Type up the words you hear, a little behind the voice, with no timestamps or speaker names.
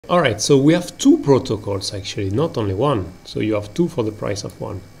Alright, so we have two protocols actually, not only one. So you have two for the price of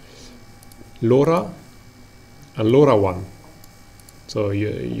one. LoRa and LoRaWAN. So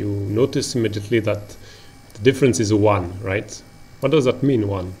you notice immediately that the difference is one, right? What does that mean,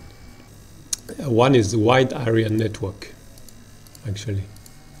 one? One is wide area network, actually.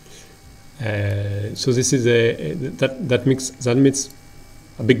 So this is that means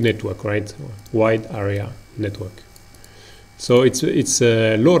a big network, right? Wide area network. So it's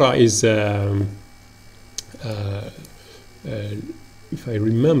LoRa is if I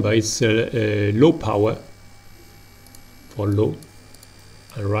remember, it's low power for low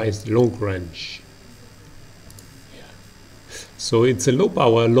and rise long range. Yeah. So it's a low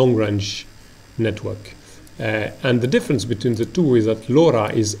power long range network. And the difference between the two is that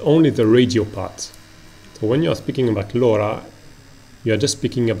LoRa is only the radio part. So when you are speaking about LoRa, you are just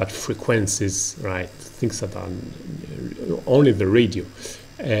speaking about frequencies, right? Things that are only the radio.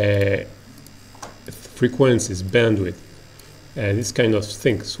 Frequencies, bandwidth, this kind of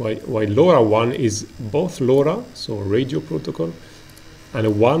things. While LoRaWAN is both LoRa, so radio protocol, and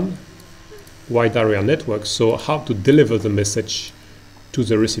a one wide area network, so how to deliver the message to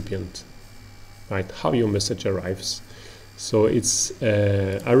the recipient, right? How your message arrives. So it's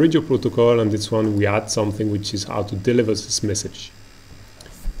a radio protocol, and this one we add something which is how to deliver this message.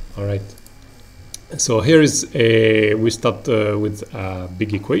 All right. So here is we start with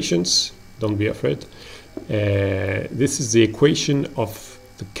big equations. Don't be afraid. This is the equation of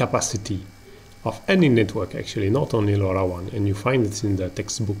the capacity of any network, actually, not only LoRaWAN, and you find it in the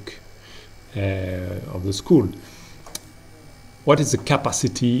textbook of the school. What is the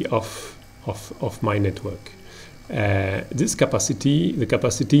capacity of my network? This capacity, the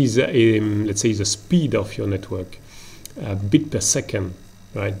capacity is, let's say, the speed of your network, bit per second,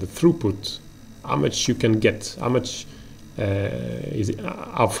 right? The throughput, how much you can get, how much is it,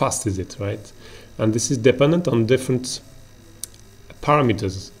 how fast is it, right? And this is dependent on different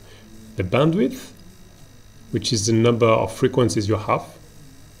parameters. The bandwidth, which is the number of frequencies you have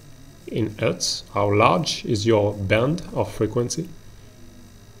in hertz, how large is your band of frequency,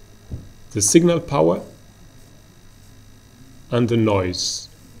 the signal power, and the noise,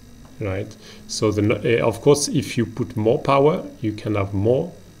 right? So of course, if you put more power, you can have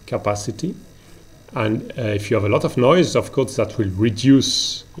more capacity. And if you have a lot of noise, of course, that will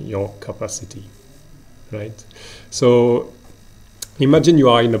reduce your capacity, right? So imagine you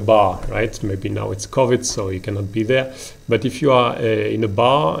are in a bar, right? Maybe now it's COVID, so you cannot be there. But if you are in a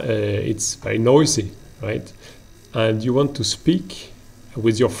bar, it's very noisy, right? And you want to speak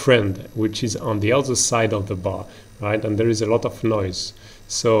with your friend, which is on the other side of the bar, right? And there is a lot of noise.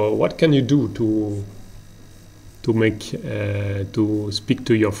 So what can you do to speak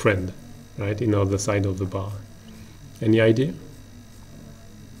to your friend, right, in the other side of the bar? Any idea?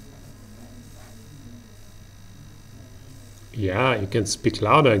 Yeah, you can speak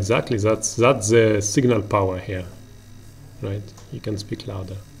louder, exactly. That's the signal power here, right? You can speak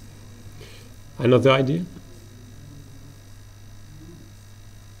louder. Another idea?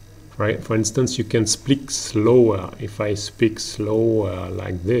 Right? For instance, you can speak slower. If I speak slower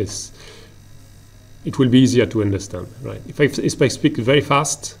like this, it will be easier to understand, right? If I speak very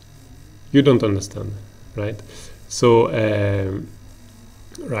fast, you don't understand, right? So,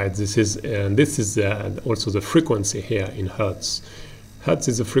 right, this is also the frequency here in hertz. Hertz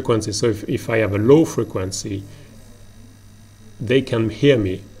is a frequency. So if I have a low frequency, they can hear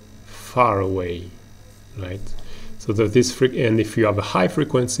me far away, right? So that and if you have a high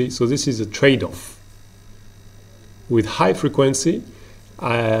frequency, so this is a trade-off. With high frequency,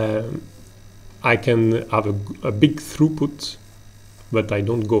 I can have a big throughput, but I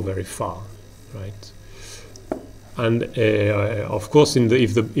don't go very far, right? And of course,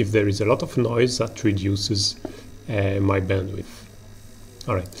 if there is a lot of noise, that reduces my bandwidth.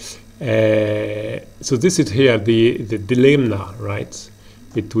 All right. So this is here the dilemma, right,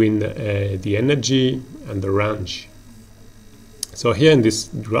 between the energy and the range. So here in this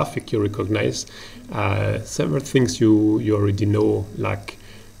graphic, you recognize several things you already know, like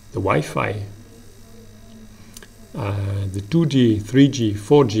the Wi-Fi, the 2G, 3G,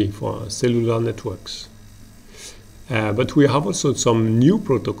 4G for cellular networks. But we have also some new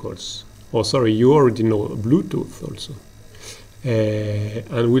protocols. Oh, sorry, you already know Bluetooth also.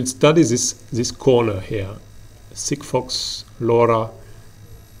 And we'll study this corner here, Sigfox, LoRa,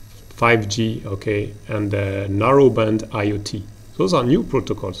 5G, okay, and narrowband IoT. Those are new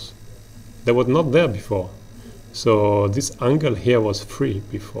protocols. They were not there before. So this angle here was free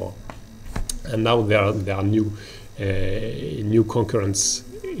before, and now there are new concurrents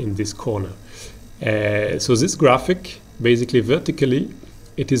in this corner. So this graphic, basically vertically,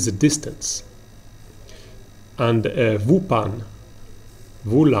 it is the distance. And VUPAN,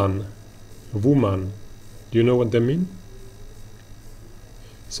 VULAN, VUMAN, do you know what they mean?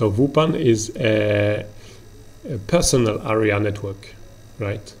 So VUPAN is a personal area network,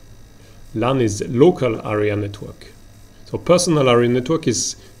 right? LAN is local area network. So personal area network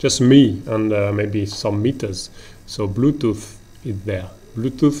is just me and maybe some meters. So Bluetooth is there.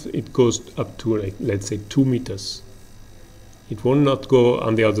 Bluetooth, it goes up to, like, let's say 2 meters. It will not go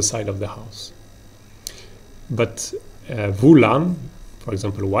on the other side of the house. But VULAN, for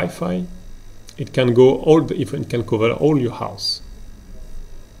example, Wi-Fi, it can go it can cover all your house.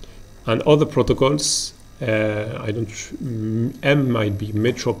 And other protocols, M might be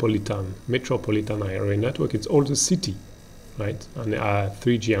metropolitan area network. It's all the city, right? And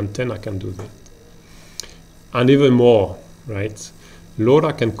 3G antenna can do that. And even more, right?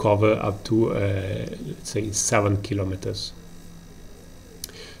 LoRa can cover up to, let's say, 7 kilometers.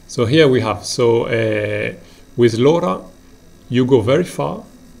 So here we have, so with LoRa, you go very far,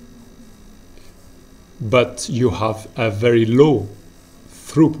 but you have a very low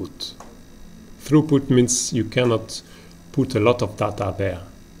throughput. Throughput means you cannot put a lot of data there.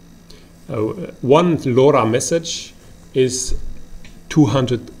 One LoRa message is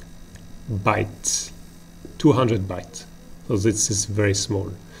 200 bytes. 200 bytes. So this is very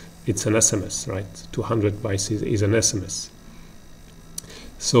small. It's an SMS, right? 200 bytes is an SMS.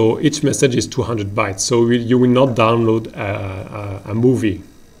 So each message is 200 bytes. So you will not download a movie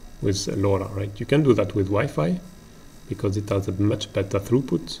with LoRa, right? You can do that with Wi-Fi because it has a much better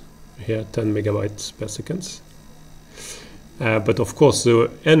throughput. Here, 10 megabytes per second. But of course, the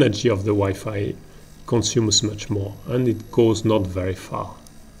energy of the Wi-Fi consumes much more, and it goes not very far.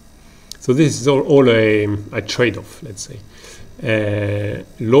 So this is all a trade-off, let's say.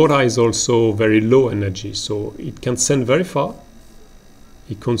 LoRa is also very low energy, so it can send very far.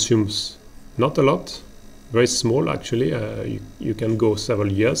 It consumes not a lot, very small actually. You can go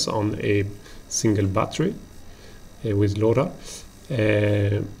several years on a single battery with LoRa,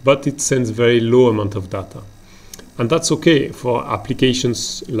 but it sends very low amount of data. And that's okay for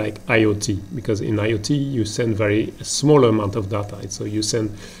applications like IoT, because in IoT you send very small amount of data. So you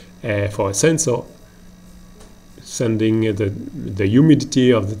send for a sensor, sending the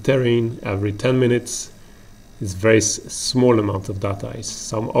humidity of the terrain every 10 minutes is very small amount of data. It's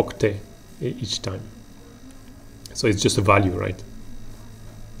some octet each time. So it's just a value, right?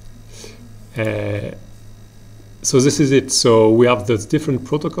 So this is it. So we have the different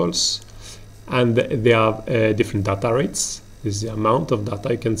protocols, and they have different data rates. This is the amount of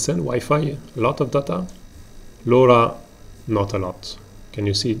data you can send. Wi-Fi, a lot of data. LoRa, not a lot. Can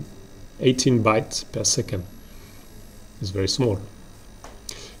you see? 18 bytes per second. It's very small.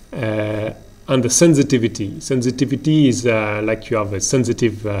 And the sensitivity. Sensitivity is like you have a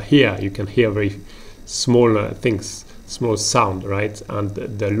sensitive ear. You can hear very small things, small sound, right? And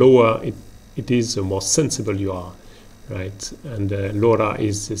the lower it is, the more sensible you are, right? And LoRa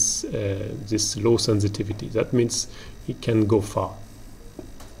is this low sensitivity. That means it can go far.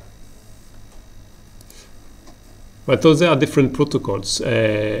 But those are different protocols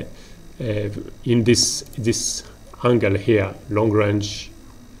in this angle here, long range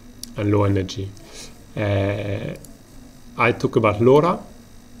and low energy. I talk about LoRa,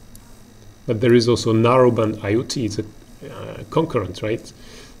 but there is also narrowband IoT. It's a concurrent, right?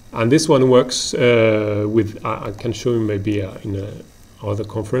 And this one works with, I can show you maybe in another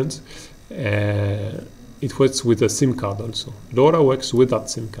conference. It works with a SIM card also. LoRa works with that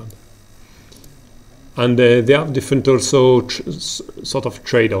SIM card. And they have different also sort of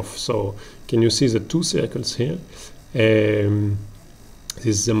trade-off. So can you see the two circles here? This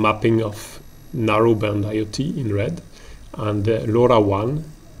is the mapping of narrowband IoT in red and LoRaWAN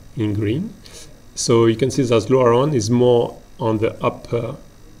in green. So you can see that LoRaWAN is more on the upper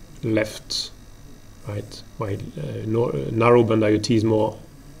left, right? While narrowband IoT is more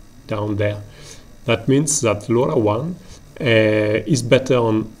down there. That means that LoRaWAN is better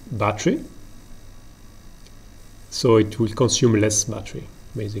on battery. So it will consume less battery,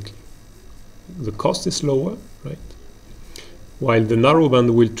 basically. The cost is lower, right? While the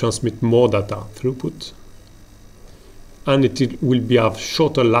narrowband will transmit more data throughput, and it will have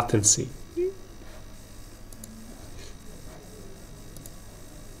shorter latency.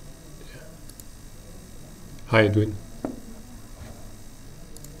 Hi, Edwin.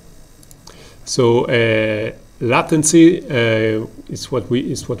 So latency is what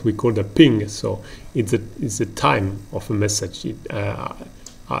we call the ping. So it's the time of a message.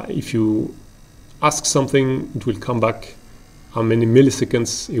 If you ask something, it will come back. How many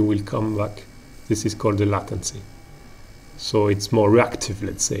milliseconds it will come back? This is called the latency. So it's more reactive,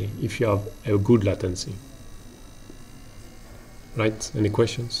 let's say, if you have a good latency. Right? Any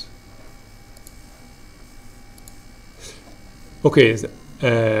questions? Okay,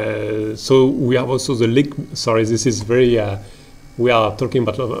 so we have also the link. Sorry, this is very, we are talking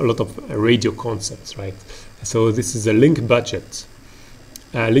about a lot of radio concepts, right? So this is a link budget.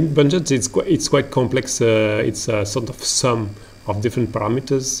 Link budget, it's quite complex. It's a sort of sum of different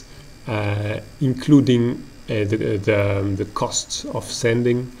parameters, including the cost of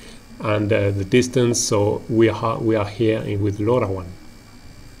sending and the distance. So we are here with LoRaWAN.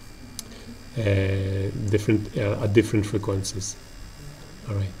 At different frequencies.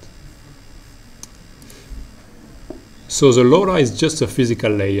 All right. So the LoRa is just a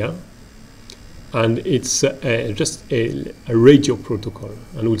physical layer, and it's just a radio protocol,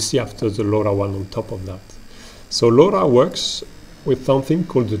 and we'll see after the LoRaWAN on top of that. So LoRa works with something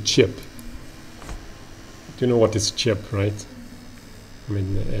called the chip. Do you know what is chip, right? I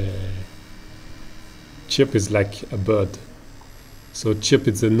mean, chip is like a bird. So chip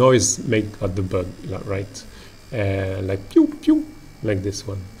is the noise made by the bird, right? Like pew pew, like this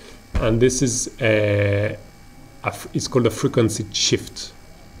one. And this is it's called a frequency shift.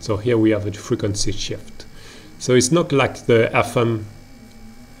 So here we have a frequency shift. So it's not like the FM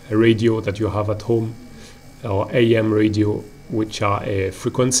radio that you have at home or AM radio, which are a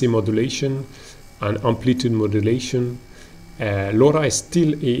frequency modulation and amplitude modulation. LoRa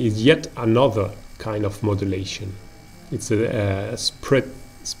is yet another kind of modulation. It's a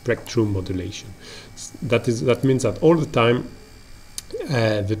spectral modulation. That means that all the time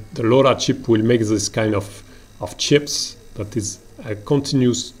the LoRa chip will make this kind of chips that is a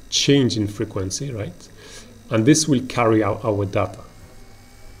continuous change in frequency, right? And this will carry out our data.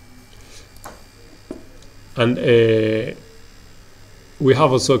 And we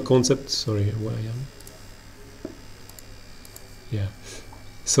have also a concept. Sorry, where I am. Yeah.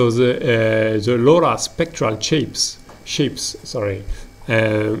 So the LoRa spectral shapes, sorry,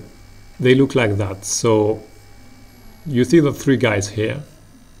 they look like that. So you see the three guys here.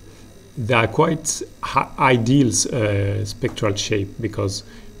 They are quite ideal spectral shape because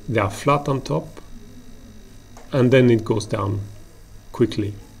they are flat on top and then it goes down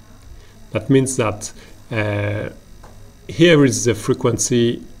quickly. That means that here is the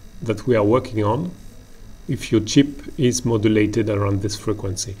frequency that we are working on. If your chip is modulated around this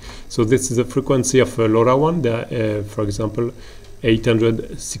frequency. So this is the frequency of LoRaWAN, for example,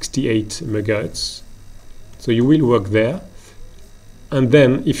 868 megahertz. So you will work there. And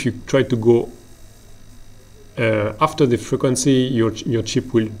then if you try to go after the frequency, your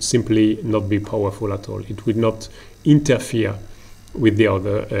chip will simply not be powerful at all. It will not interfere with the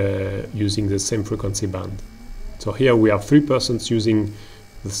other using the same frequency band. So here we have 3 persons using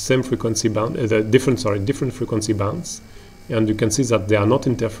the same frequency band, different frequency bands, and you can see that they are not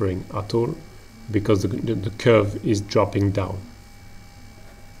interfering at all because the curve is dropping down.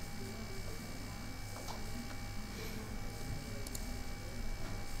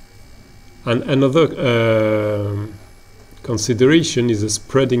 And another consideration is a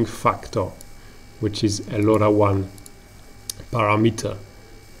spreading factor, which is a LoRaWAN parameter,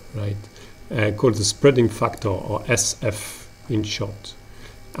 right? Called the spreading factor, or SF in short.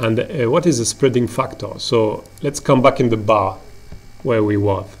 And what is a spreading factor? So let's come back in the bar where we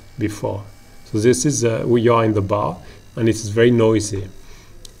were before. So this is we are in the bar and it is very noisy.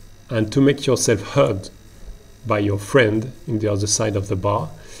 And to make yourself heard by your friend in the other side of the bar,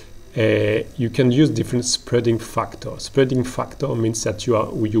 you can use different spreading factor. Spreading factor means that you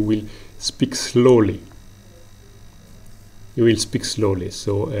will speak slowly. You will speak slowly.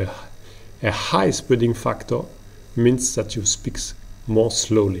 So a high spreading factor means that you speak more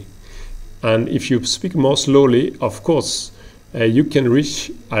slowly. And if you speak more slowly, of course, you can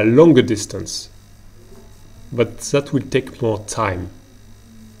reach a longer distance. But that will take more time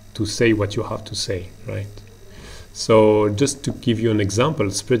to say what you have to say, right? So just to give you an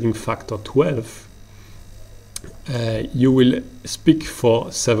example, spreading factor 12, you will speak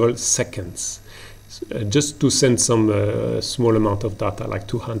for several seconds just to send some small amount of data, like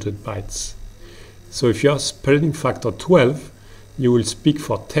 200 bytes. So if you are spreading factor 12, you will speak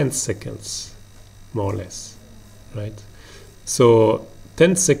for 10 seconds, more or less, right? So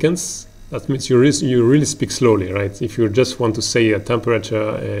 10 seconds, that means you really speak slowly, right? If you just want to say a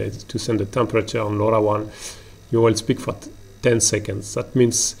temperature, to send a temperature on LoRaWAN, you will speak for 10 seconds. That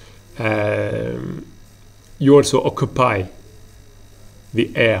means you also occupy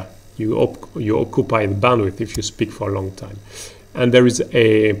the air. You occupy the bandwidth if you speak for a long time. And there is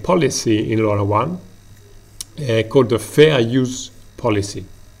a policy in LoRaWAN called the fair use policy.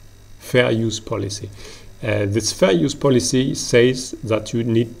 Fair use policy. This fair use policy says that you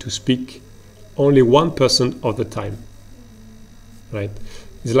need to speak only 1% of the time, right?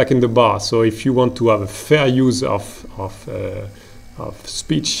 It's like in the bar. So if you want to have a fair use of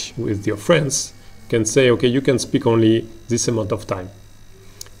speech with your friends, you can say, okay, you can speak only this amount of time.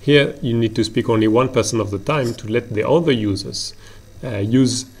 Here, you need to speak only 1% of the time to let the other users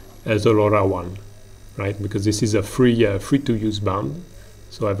use the LoRaWAN, right? Because this is a free-to-use band,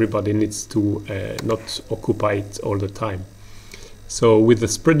 so everybody needs to not occupy it all the time. So with the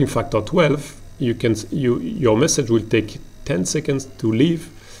spreading factor 12, your message will take 10 seconds to leave,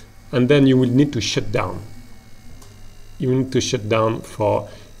 and then you will need to shut down. You need to shut down for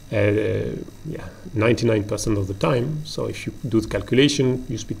 99% of the time. So if you do the calculation,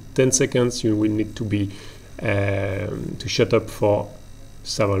 you speak 10 seconds, you will need to be to shut up for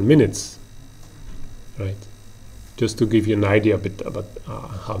several minutes, right? Just to give you an idea a bit about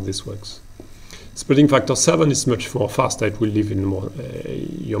how this works. Spreading factor 7 is much more faster. It will leave in more.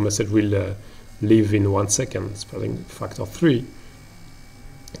 Your message will leave in 1 second. Spreading factor 3,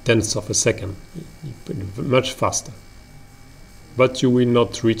 tenths of a second, much faster. But you will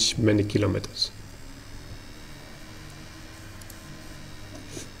not reach many kilometers.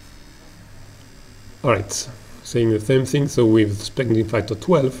 All right, saying the same thing. So with spreading factor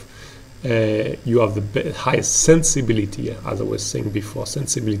 12, you have the highest sensibility. As I was saying before,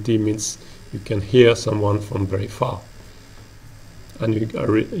 sensibility means you can hear someone from very far, and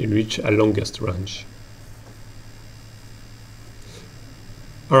you reach a longest range.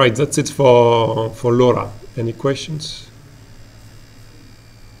 All right, that's it for LoRa. Any questions?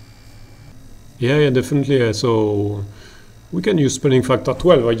 Yeah, definitely. So we can use spreading factor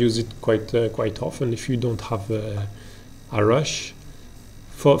 12. I use it quite often if you don't have a rush.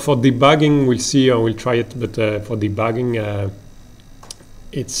 For debugging, we'll see. I will try it, but for debugging,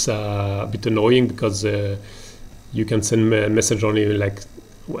 it's a bit annoying because you can send a message only like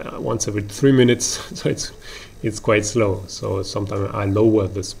once every 3 minutes, so it's quite slow. So sometimes I lower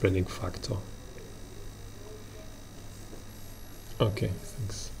the spreading factor. Okay,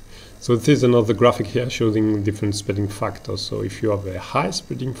 thanks. So this is another graphic here showing different spreading factors. So if you have a high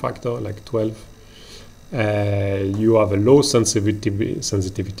spreading factor like 12, you have a low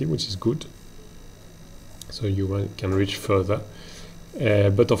sensitivity, which is good. So you can reach further.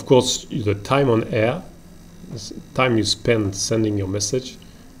 But of course, the time on air, the time you spend sending your message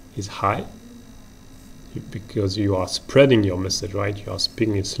is high because you are spreading your message, right? You are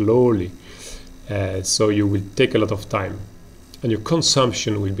speaking it slowly. So you will take a lot of time. And your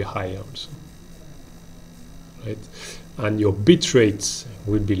consumption will be higher also, right? And your bit rate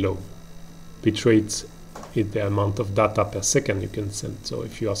will be low. Bit rate is the amount of data per second you can send. So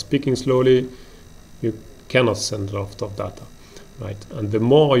if you are speaking slowly, you cannot send a lot of data, right? And the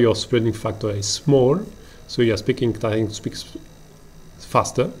more your spreading factor is small, so you are speaking, trying to speak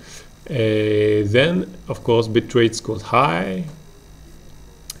faster, then of course bit rates goes high,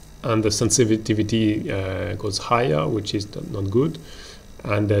 and the sensitivity goes higher, which is not good.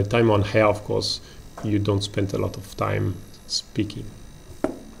 And the time on air, of course, you don't spend a lot of time speaking.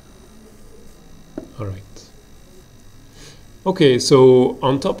 All right. Okay, so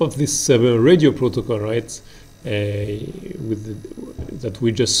on top of this radio protocol, right, that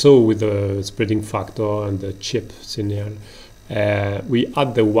we just saw with the spreading factor and the chip signal, we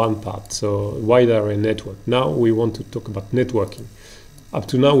add the WAN part, so wide area network. Now we want to talk about networking. Up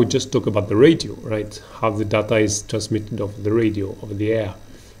to now, we just talk about the radio, right? How the data is transmitted over the radio, over the air.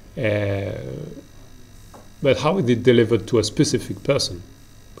 But how is it delivered to a specific person?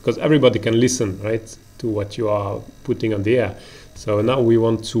 Because everybody can listen, right, to what you are putting on the air. So now we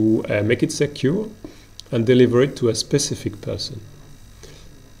want to make it secure and deliver it to a specific person.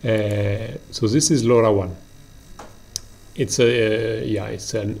 So this is LoRaWAN. It's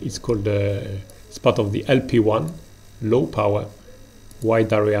called it's part of the LP1, low power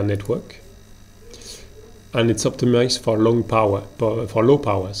wide area network, and it's optimized for low power,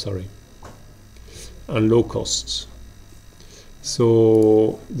 and low costs.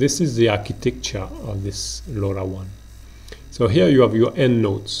 So this is the architecture of this LoRaWAN. So here you have your end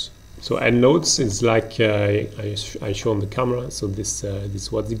nodes. So end nodes is like I show on the camera. So this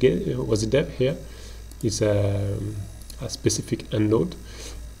Waziup here is a specific end node,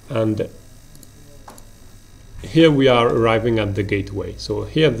 and here we are arriving at the gateway. So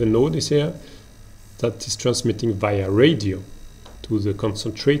here the node is here that is transmitting via radio to the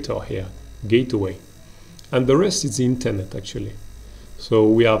concentrator here, gateway. And the rest is the internet actually. So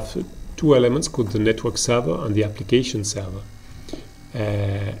we have two elements called the network server and the application server.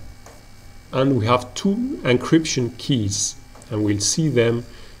 And we have two encryption keys, and we'll see them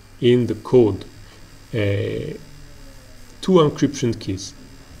in the code. two encryption keys.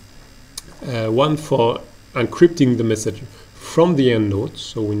 One for encrypting the message from the end node,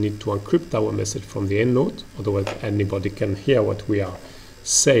 so we need to encrypt our message from the end node, otherwise anybody can hear what we are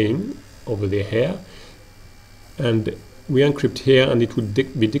saying over the air. And we encrypt here, and it would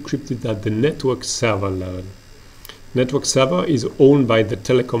be decrypted at the network server level. Network server is owned by the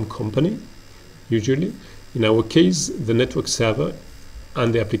telecom company, usually. In our case, the network server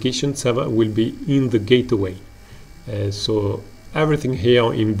and the application server will be in the gateway. So everything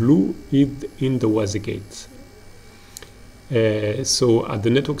here in blue is in the WASIGate. So at the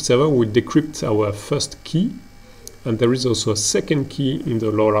network server, we decrypt our first key, and there is also a second key in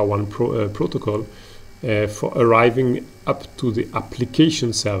the LoRaWAN protocol for arriving up to the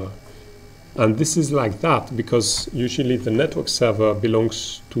application server. And this is like that because usually the network server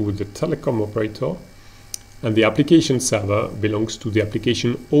belongs to the telecom operator and the application server belongs to the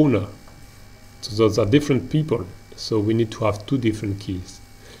application owner. So those are different people. So we need to have two different keys.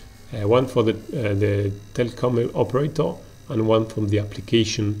 One for the telecom operator and one from the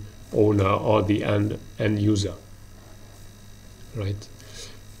application owner or the end user. Right?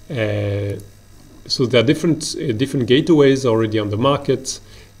 So there are different gateways already on the market.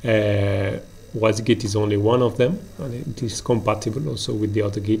 WASIGate is only one of them, and it is compatible also with the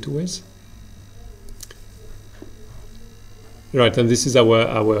other gateways. Right, and this is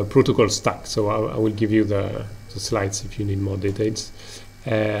our protocol stack. So I will give you the slides if you need more details.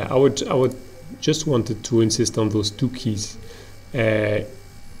 I would just wanted to insist on those two keys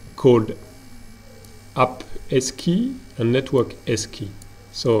called app S key and network S key.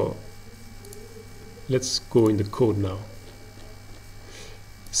 So let's go in the code now.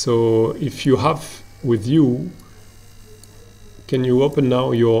 So if you have with you, can you open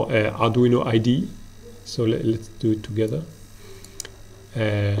now your Arduino IDE? So let's do it together.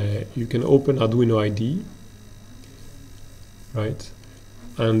 You can open Arduino IDE, right?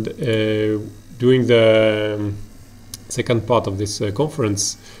 And during the second part of this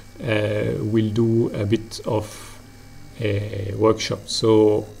conference, we'll do a bit of a workshop.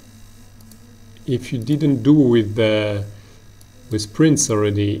 So if you didn't do with Prince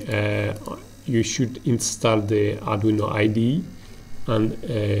already, you should install the Arduino IDE and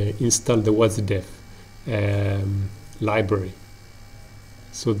install the Wazidev library.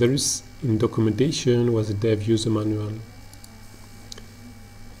 So there is in documentation Wazidev user manual.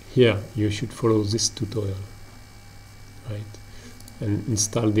 Here you should follow this tutorial, right? And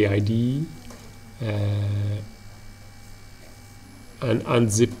install the IDE and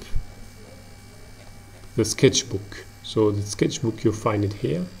unzip the sketchbook. So the sketchbook, you find it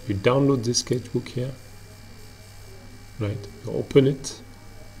here. You download the sketchbook here, right? You open it,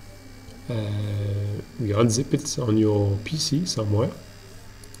 you unzip it on your PC somewhere,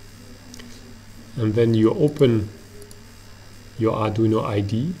 and then you open your Arduino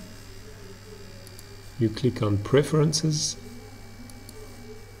IDE. You click on Preferences,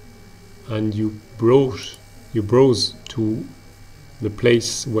 and you browse to the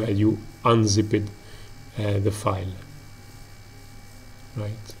place where you unzipped the file.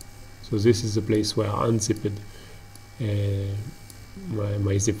 Right, so this is the place where I unzipped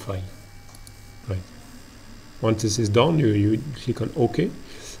my zip file. Right. Once this is done, you click on OK,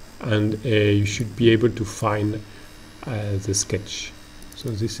 and you should be able to find the sketch. So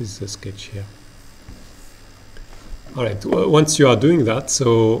this is the sketch here. All right. Once you are doing that,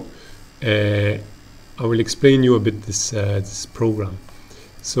 so I will explain you a bit this program.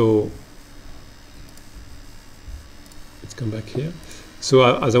 So let's come back here. So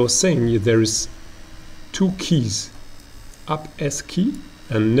as I was saying, there is two keys, app S key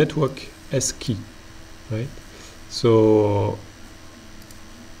and network S key, right? So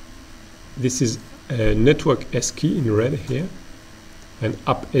this is a network S key in red here, and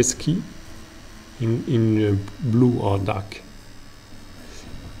app S key in blue or dark.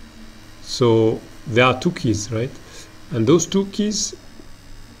 So there are two keys, right? And those two keys,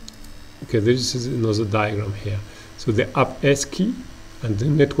 okay, this is another diagram here. So the app S key and the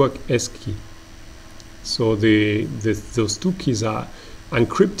network S key. So those two keys are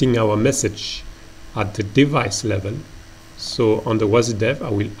encrypting our message at the device level. So on the Wazidev,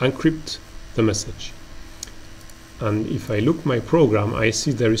 I will encrypt the message. And if I look my program, I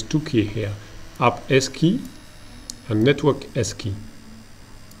see there is two keys here, app S key and network S key.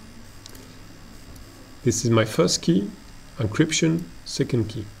 This is my first key, encryption, second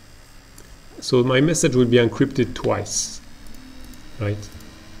key. So my message will be encrypted twice. Right,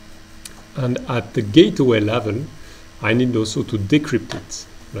 and at the gateway level, I need also to decrypt it,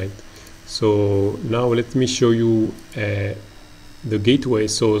 right? So now let me show you the gateway.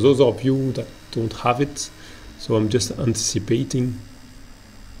 So those of you that don't have it, so I'm just anticipating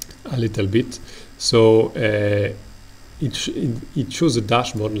a little bit. So it shows a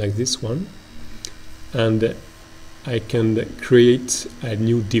dashboard like this one, and I can create a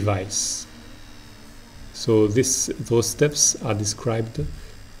new device. So those steps are described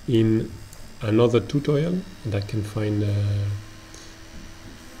in another tutorial that I can find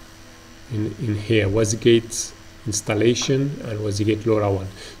in here, Wazigate installation and Wazigate LoRaWAN.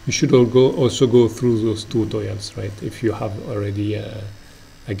 You should also go through those tutorials, right, if you have already a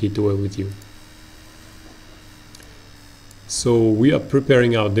gateway with you. So we are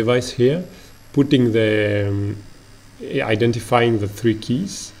preparing our device here, putting the identifying the 3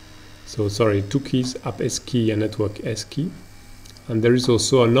 keys. So sorry, 2 keys, app S key and network S key. And there is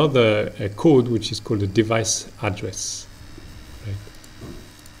also another code which is called the device address. Right.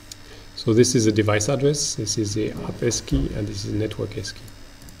 So this is a device address, this is the app S key, and this is network S key.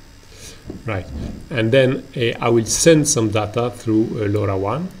 Right. And then I will send some data through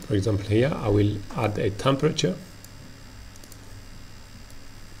LoRaWAN. For example, here I will add a temperature.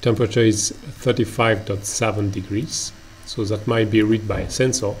 Temperature is 35.7 degrees. So that might be read by a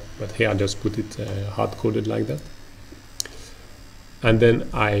sensor, but here I just put it hard-coded like that. And then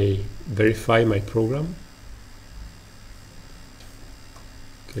I verify my program.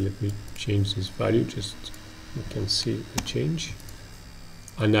 Okay, let me change this value, just you can see the change.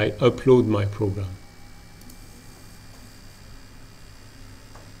 And I upload my program.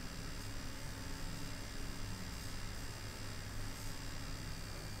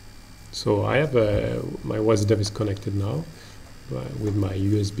 So I have my Wazihub is connected now with my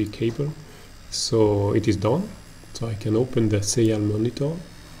USB cable. So it is done. So I can open the serial monitor.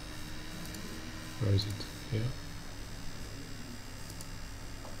 Where is it? Here.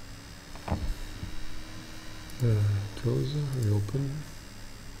 Close, reopen.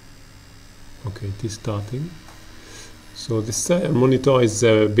 Okay, it is starting. So the serial monitor is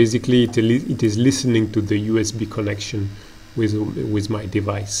basically it is listening to the USB connection with my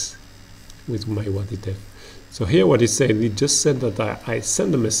device, with my Wazihub. So here what it said, it just said that I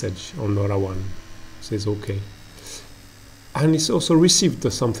send a message on LoRaWAN. It says okay. And it's also received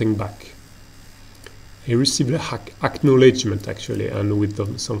something back. I received an acknowledgement actually, and with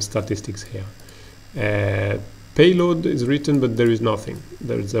some statistics here. Payload is written, but there is nothing.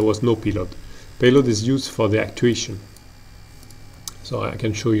 There was no payload. Payload is used for the actuation. So I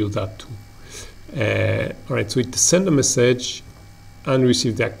can show you that too. Alright, so it sent a message and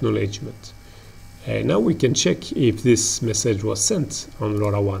received the acknowledgement. Now we can check if this message was sent on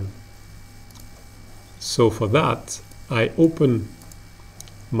LoRaWAN. So for that, I open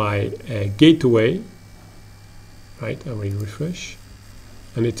my gateway, right? I will refresh,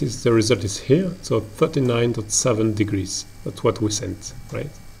 and the result is here. So 39.7 degrees. That's what we sent,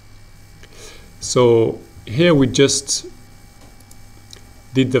 right? So here we just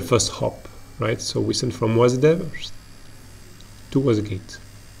did the first hop, right? So we sent from Wazihub to Wazigate,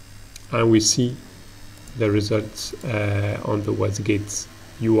 and we see the results on the Wazigate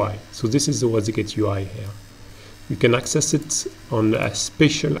UI. So this is the Wazigate UI here. You can access it on a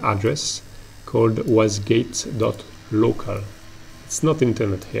special address called wazigate.local. It's not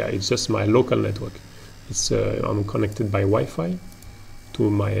internet here, it's just my local network. It's I'm connected by Wi-Fi to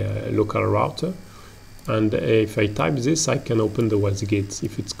my local router, and if I type this, I can open the Wazigate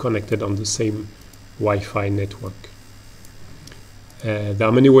if it's connected on the same Wi-Fi network. There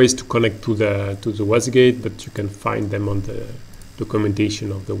are many ways to connect to the Wazigate, but you can find them on the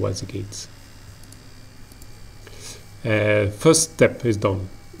documentation of the Wazigate. First step is done,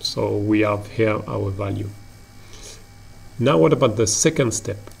 so we have here our value. Now what about the second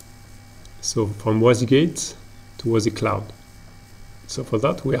step? So from Wazigate to Wazicloud. So for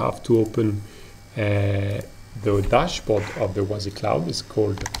that we have to open the dashboard of the Wazicloud. It's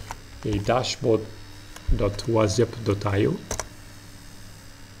called a dashboard.waziup.io.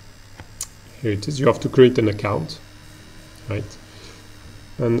 Here it is. You have to create an account, right?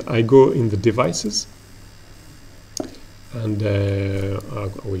 And I go in the devices, and I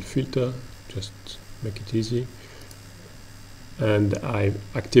will filter, just make it easy, and I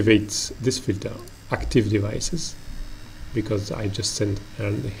activate this filter, active devices, because I just sent,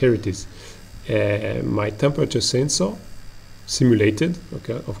 and here it is, my temperature sensor simulated.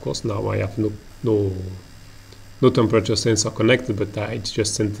 Okay, of course now I have no temperature sensor connected, but I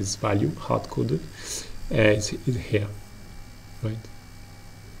just sent this value hard-coded. It's here, right?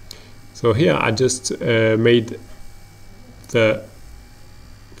 So here I just made the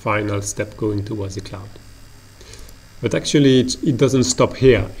final step going to Wazicloud. But actually it doesn't stop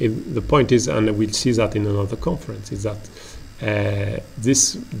here. The point is, and we'll see that in another conference, is that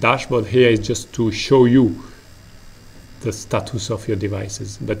This dashboard here is just to show you the status of your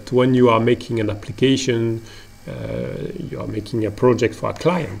devices. But when you are making an application, you are making a project for a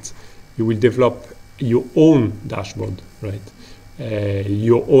client, you will develop your own dashboard, right?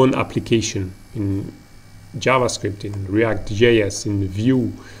 Your own application in JavaScript, in React.js, in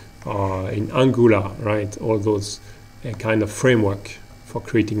Vue, in Angular, right? All those kind of framework for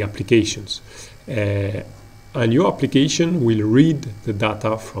creating applications. And your application will read the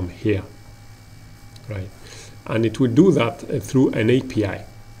data from here, right? And it will do that through an API.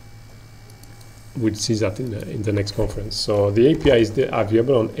 We'll see that in the next conference. So the API is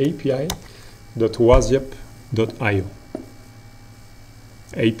available on api.waziup.io.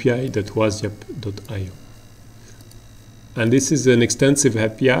 api.waziup.io. And this is an extensive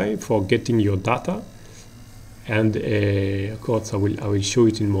API for getting your data. And of course, I will show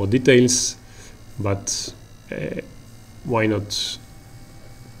it in more details, but why not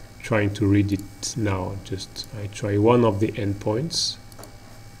trying to read it now? Just I try one of the endpoints.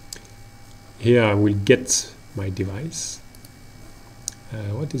 Here I will get my device.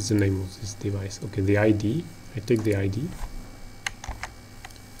 What is the name of this device? Okay, the ID. I take the ID.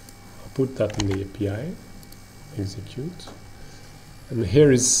 I'll put that in the API. Execute. And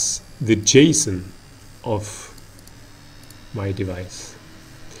here is the JSON of my device.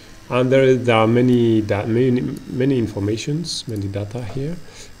 And there are many informations, many data here.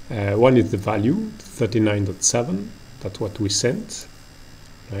 One is the value, 39.7. That's what we sent,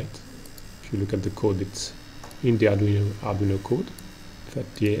 right? If you look at the code, it's in the Arduino code,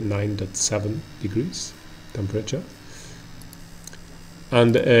 39.7 degrees temperature.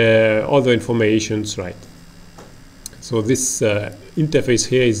 And other informations, right? So this interface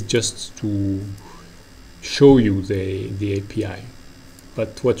here is just to show you the API.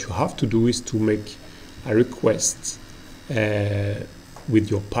 But what you have to do is to make a request with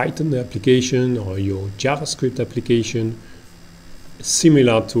your Python application or your JavaScript application,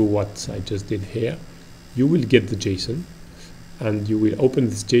 similar to what I just did here. You will get the JSON, and you will open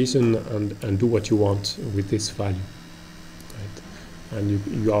this JSON and do what you want with this value. Right? And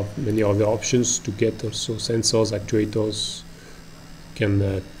you have many other options to get also sensors, actuators. You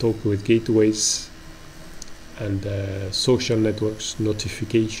can talk with gateways and social networks,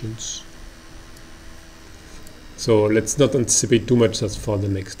 notifications. So let's not anticipate too much. That's for the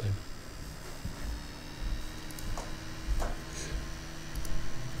next time.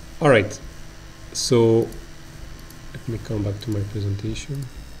 All right, so let me come back to my presentation.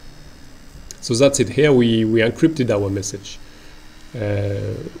 So that's it. Here we encrypted our message.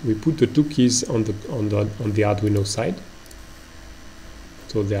 We put the two keys on the Arduino side.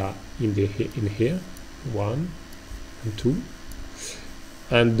 So they are in here. 1 and 2,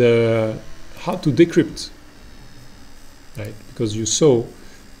 and how to decrypt, right? Because you saw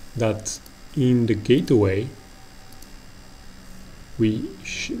that in the gateway we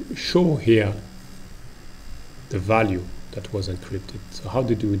show here the value that was encrypted. So how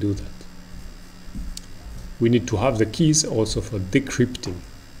did we do that? We need to have the keys also for decrypting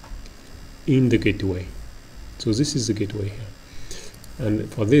in the gateway. So this is the gateway here, and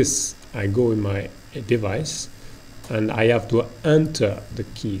for this I go in my device and I have to enter the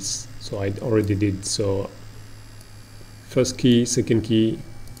keys. So I already did. So first key, second key,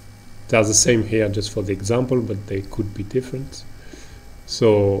 they're the same here just for the example, but they could be different.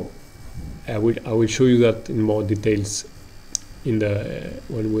 So I will show you that in more details in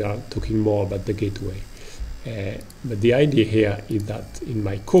when we are talking more about the gateway. But the idea here is that in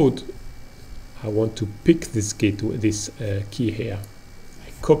my code I want to pick this gateway, this key here.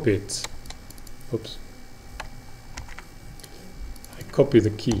 I copy it. Oops. I copy the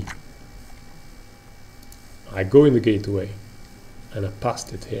key. I go in the gateway and I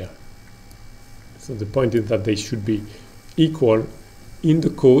paste it here. So the point is that they should be equal in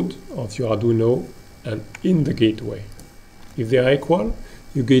the code of your Arduino and in the gateway. If they are equal,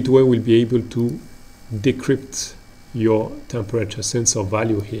 your gateway will be able to decrypt your temperature sensor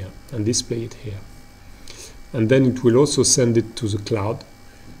value here and display it here. And then it will also send it to the cloud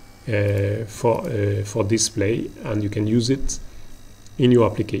for display, and you can use it in your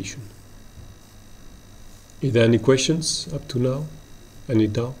application. Is there any questions up to now? Any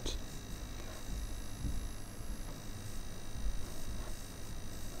doubt?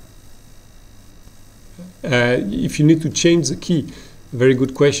 If you need to change the key, very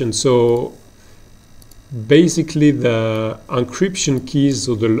good question. So basically the encryption keys,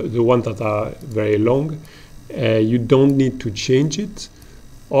 or the ones that are very long, you don't need to change it,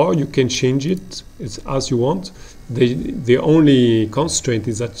 or you can change it as you want. The only constraint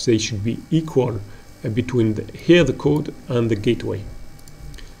is that they should be equal between here the code and the gateway.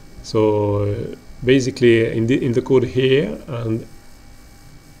 So basically in the code here and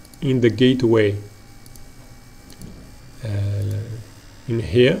in the gateway in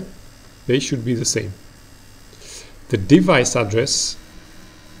here, they should be the same. The device address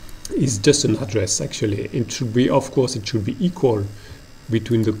is just an address. Actually, it should be, of course, it should be equal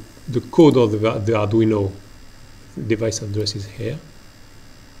between the code of the Arduino. Device address is here,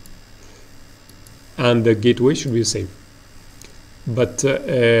 and the gateway should be the same. But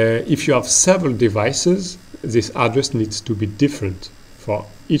if you have several devices, this address needs to be different for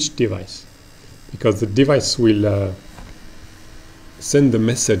each device, because the device will send the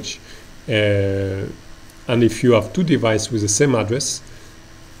message, and if you have two devices with the same address,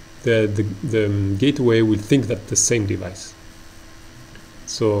 the gateway will think that the same device.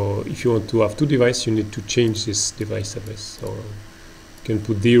 So if you want to have two devices, you need to change this device address. So you can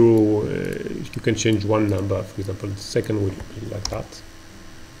put 0, you can change one number, for example, the second will be like that.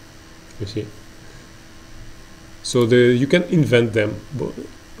 You see? So you can invent them,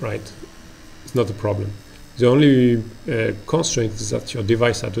 right? It's not a problem. The only constraint is that your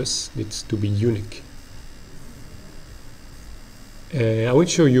device address needs to be unique. I will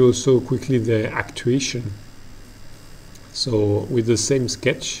show you also quickly the actuation. So with the same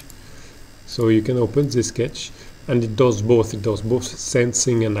sketch, so you can open this sketch, and it does both. It does both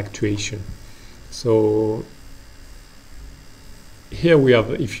sensing and actuation. So here we have,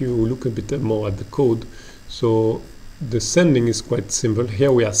 if you look a bit more at the code, so the sending is quite simple.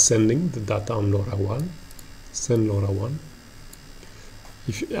 Here we are sending the data on LoRaWAN. Send LoRaWAN.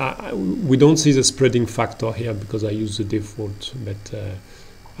 If we don't see the spreading factor here because I use the default, but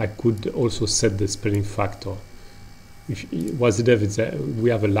I could also set the spreading factor. Wazidev we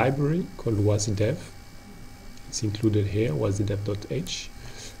have a library called Wazidev. It's included here, wazidev.h.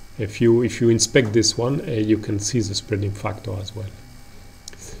 If you inspect this one, you can see the spreading factor as well.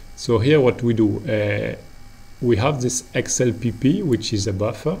 So here what we do, we have this XLPP, which is a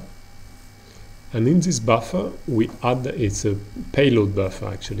buffer, and in this buffer we add, it's a payload buffer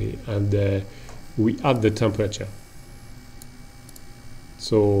actually, and we add the temperature.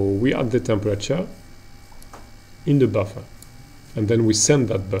 So we add the temperature in the buffer, and then we send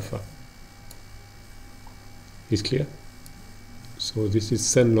that buffer. Is clear? So this is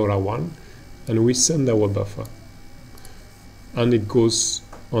send LoRaWAN, and we send our buffer, and it goes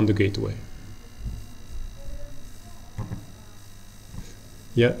on the gateway.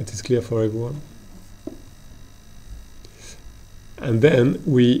 Yeah, it is clear for everyone. And then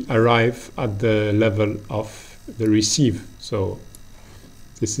we arrive at the level of the receive. So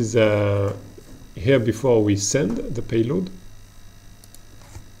this is here before we send the payload,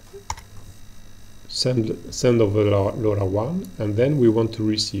 send over LoRaWAN, and then we want to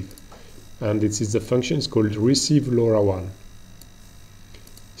receive, and this is the function. It's called receive LoRaWAN.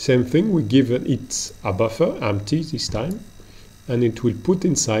 Same thing, we give it a buffer, empty this time, and it will put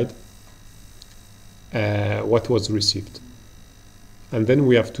inside what was received, and then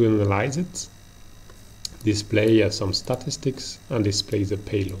we have to analyze it, display some statistics, and display the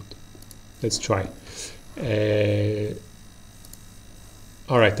payload. Let's try.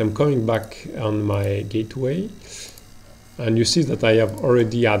 All right, I'm coming back on my gateway, and you see that I have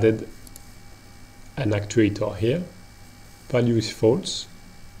already added an actuator here. Value is false.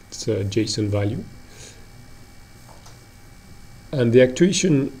 It's a JSON value. And the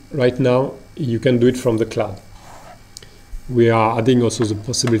actuation right now, you can do it from the cloud. We are adding also the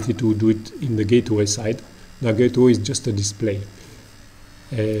possibility to do it in the gateway side. The gateway is just a display.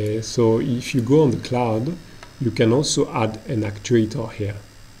 So if you go on the cloud, you can also add an actuator here.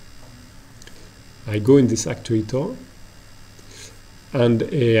 I go in this actuator, and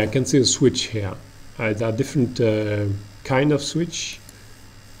I can see a switch here. There are different kind of switch.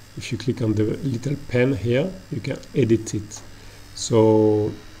 If you click on the little pen here, you can edit it.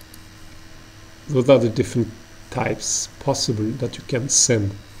 So those are the different types possible that you can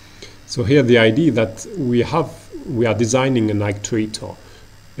send. So here the idea that we are designing an actuator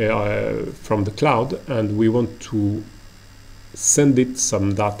from the cloud, and we want to send it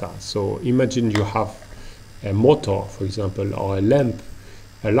some data. So imagine you have a motor, for example, or a lamp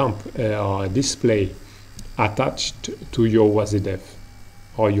or a display attached to your Wazidev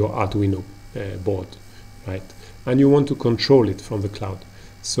or your Arduino board, right? And you want to control it from the cloud.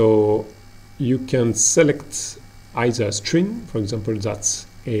 So you can select either a string, for example, that's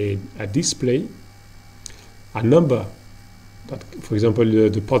a display, a number, that, for example,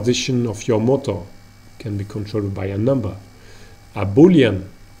 the position of your motor can be controlled by a number, a boolean,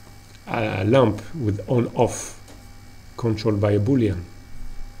 a lamp with on-off controlled by a boolean,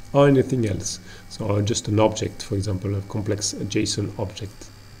 or anything else. So just an object, for example, a complex JSON object.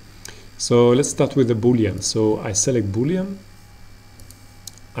 So let's start with the Boolean. So I select Boolean,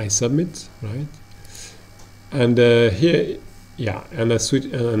 I submit, right? And here, yeah, and I switch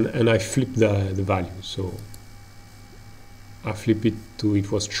and I flip the value. So I flip it to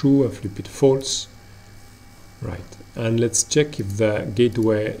it was true, I flip it false, right? And let's check if the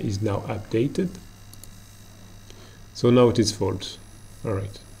gateway is now updated. So now it is false. All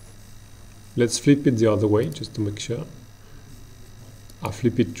right. Let's flip it the other way just to make sure. I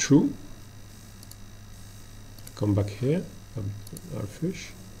flip it true. Come back here.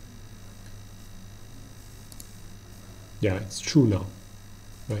 Refresh. Yeah, it's true now.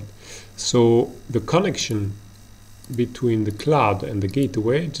 Right. So the connection between the cloud and the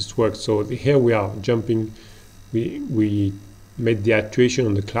gateway just works. So here we are jumping. We made the actuation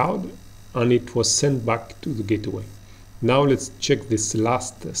on the cloud, and it was sent back to the gateway. Now let's check this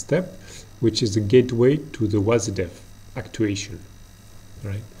last step, which is the gateway to the Waziup actuation,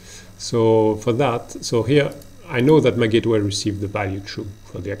 right? So for that, so here I know that my gateway received the value true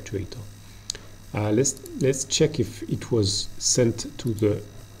for the actuator. Let's check if it was sent to the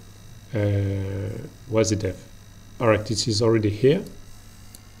Waziup. All right, this is already here.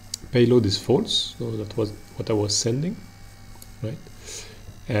 Payload is false, so that was what I was sending, right?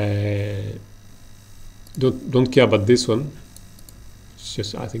 Don't care about this one. It's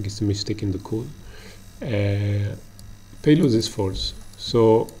just, I think it's a mistake in the code. Payload is false.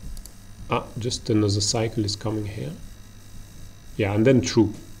 So just another cycle is coming here. Yeah, and then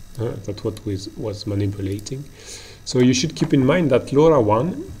true. That's what was manipulating. So you should keep in mind that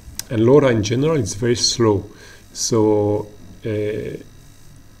LoRaWAN and LoRa in general is very slow. So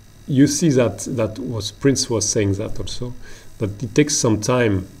you see that was Prince was saying that also, that it takes some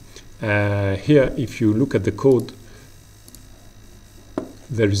time. Here, if you look at the code,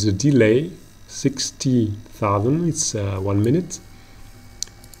 there is a delay, 60,000, it's 1 minute.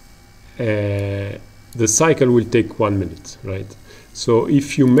 The cycle will take 1 minute, right? So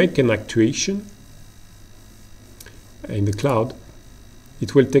if you make an actuation in the cloud,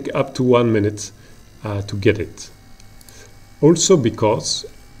 it will take up to 1 minute to get it. Also because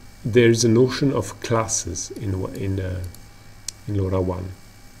there is a notion of classes in LoRaWAN.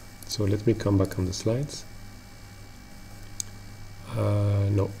 So let me come back on the slides.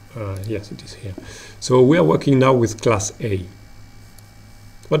 Yes, it is here. So we are working now with class A.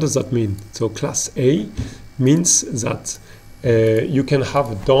 What does that mean? So class A means that you can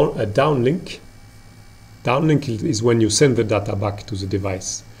have a downlink. Downlink is when you send the data back to the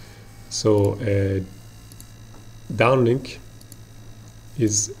device. So downlink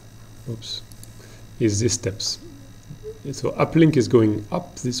is these steps. So uplink is going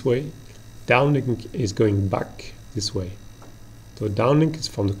up this way, downlink is going back this way. So downlink is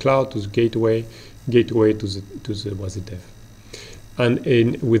from the cloud to the gateway, gateway to the Waziup. And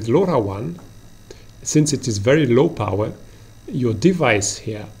with LoRaWAN, since it is very low power, your device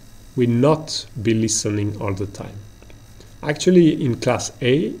here will not be listening all the time. Actually, in class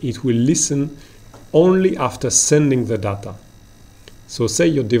A, it will listen only after sending the data. So say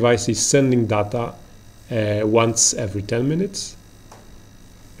your device is sending data once every 10 minutes.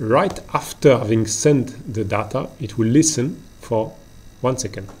 Right after having sent the data, it will listen for 1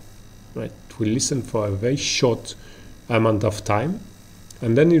 second. Right? It will listen for a very short amount of time,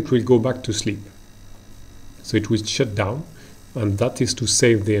 and then it will go back to sleep. So it will shut down, and that is to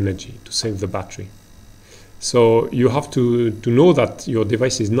save the energy, to save the battery. So you have to know that your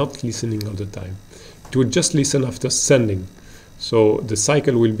device is not listening all the time. It will just listen after sending. So the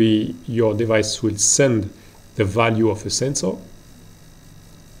cycle will be your device will send the value of a sensor.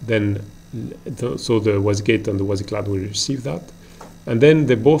 Then, so the Wazigate and the Wazicloud will receive that. And then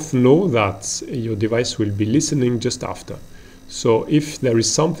they both know that your device will be listening just after. So if there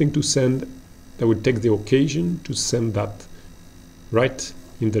is something to send, they will take the occasion to send that right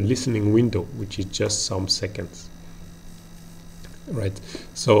in the listening window, which is just some seconds. Right.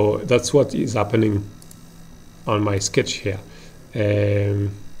 So that's what is happening on my sketch here.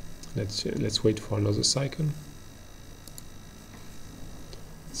 Let's wait for another cycle.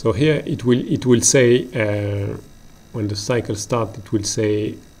 So here it will say when the cycle starts, it will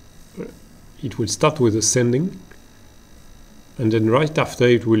say it will start with the sending, and then right after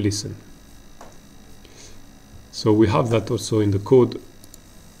it will listen. So we have that also in the code.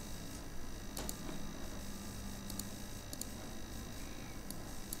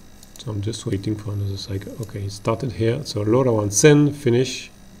 So I'm just waiting for another cycle. Okay, it started here. So LoRaWAN send,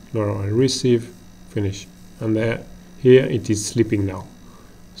 finish, LoRaWAN receive, finish. And here it is sleeping now.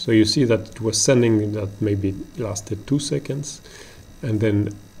 So you see that it was sending that maybe lasted 2 seconds, and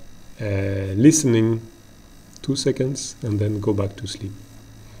then listening 2 seconds and then go back to sleep.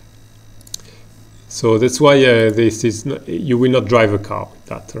 So that's why this is not, you will not drive a car with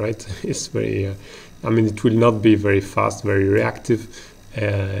that, right? It's very, I mean, it will not be very fast, very reactive.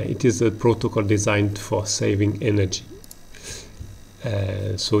 It is a protocol designed for saving energy.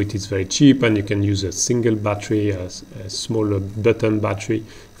 So it is very cheap, and you can use a single battery, a smaller button battery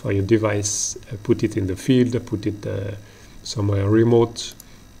for your device, put it in the field, put it somewhere remote,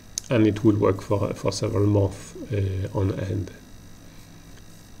 and it will work for several months on end.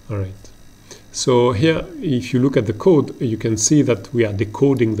 All right. So here, if you look at the code, you can see that we are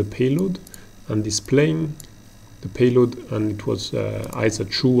decoding the payload and displaying the payload, and it was either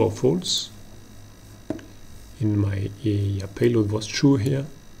true or false. In my payload was true here.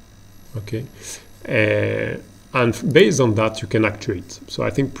 Okay. And based on that, you can actuate. So I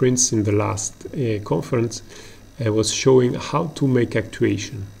think Prince in the last conference was showing how to make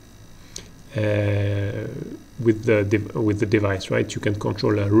actuation with the device, right? You can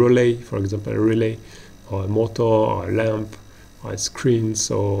control a relay, for example, a relay, or a motor, or a lamp, or a screen.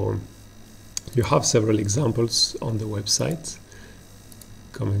 So you have several examples on the website.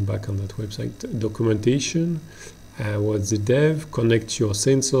 Coming back on that website, documentation, what's the dev, connect your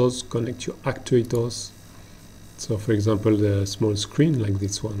sensors, connect your actuators. So for example, the small screen like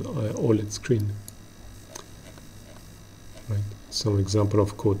this one, OLED screen. Right, some example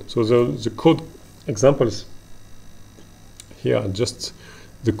of code. So the code examples here are just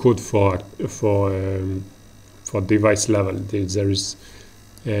the code for device level. There is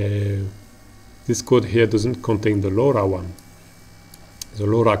this code here doesn't contain the LoRaWAN. The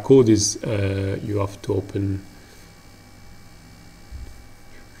LoRa code is you have to open.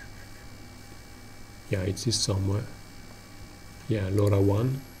 Yeah, it is somewhere. Yeah,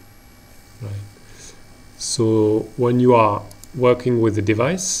 LoRaWAN. Right. So when you are working with the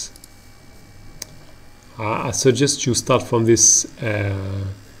device, I suggest you start from this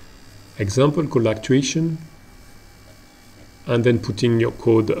example called actuation, and then putting your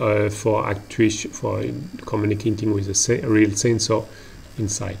code for actuation, for communicating with a real sensor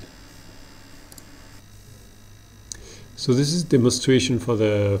inside. So this is demonstration for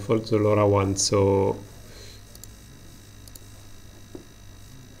the LoRaWAN. So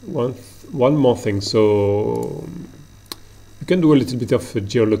one more thing. So you can do a little bit of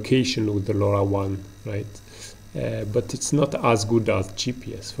geolocation with the LoRaWAN, right? But it's not as good as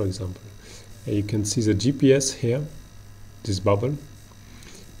GPS, for example. You can see the GPS here, this bubble.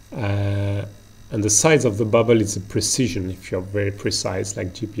 And the size of the bubble is the precision. If you're very precise,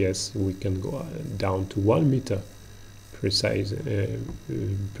 like GPS, we can go down to 1 meter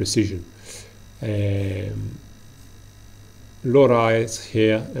precision. LoRa is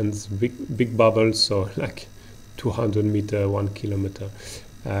here, and it's big bubble, so like 200 meter, 1 kilometer.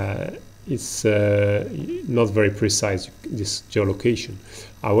 It's not very precise, this geolocation.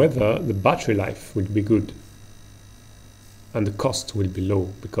 However, the battery life will be good, and the cost will be low,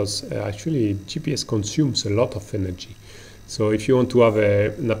 because actually GPS consumes a lot of energy. So if you want to have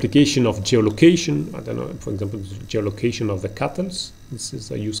an application of geolocation, I don't know, for example, geolocation of the cattle, this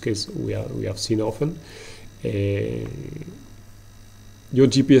is a use case we have seen often. Your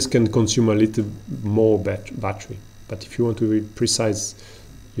GPS can consume a little more battery, but if you want to be precise,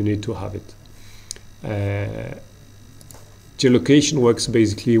 you need to have it. Geolocation works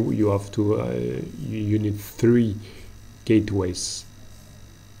basically, you have to you need 3 gateways.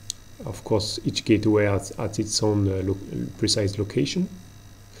 Of course, each gateway has its own precise location,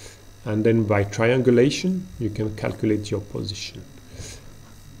 and then by triangulation you can calculate your position,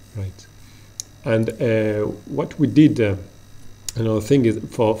 right? And what we did, another thing is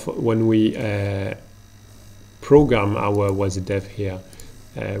for when we program our Waziup here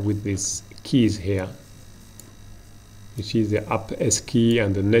with these keys here, which is the app S key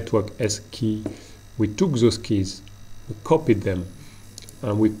and the network S key. We took those keys, we copied them,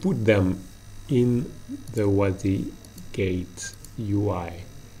 and we put them in the Wazigate UI.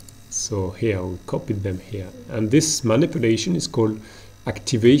 So here we copied them here, and this manipulation is called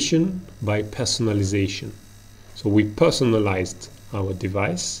activation by personalization. So we personalized our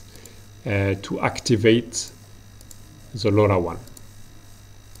device to activate the LoRaWAN.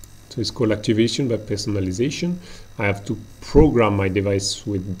 So it's called activation by personalization. I have to program my device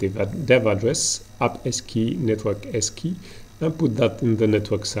with dev address, app S key, network S key, and put that in the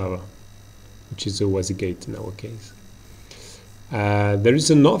network server, which is the Wazigate in our case. There is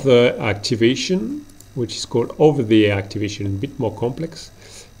another activation, which is called over-the-air activation, a bit more complex,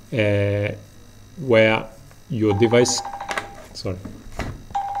 where your device,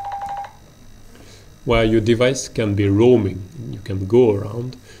 where your device can be roaming. You can go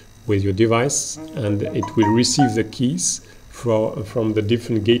around with your device, and it will receive the keys from the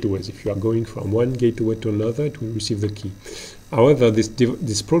different gateways. If you are going from one gateway to another, it will receive the key. However,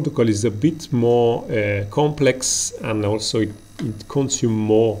 this protocol is a bit more complex, and also it consumes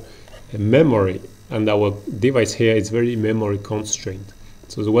more memory, and our device here is very memory constrained.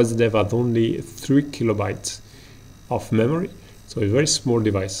 So the Waziup has only 3 kilobytes of memory, so a very small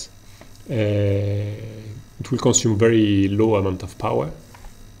device. It will consume very low amount of power,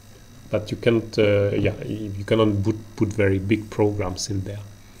 but you can't, you cannot put very big programs in there.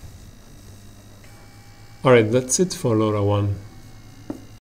 All right, that's it for LoRaWAN.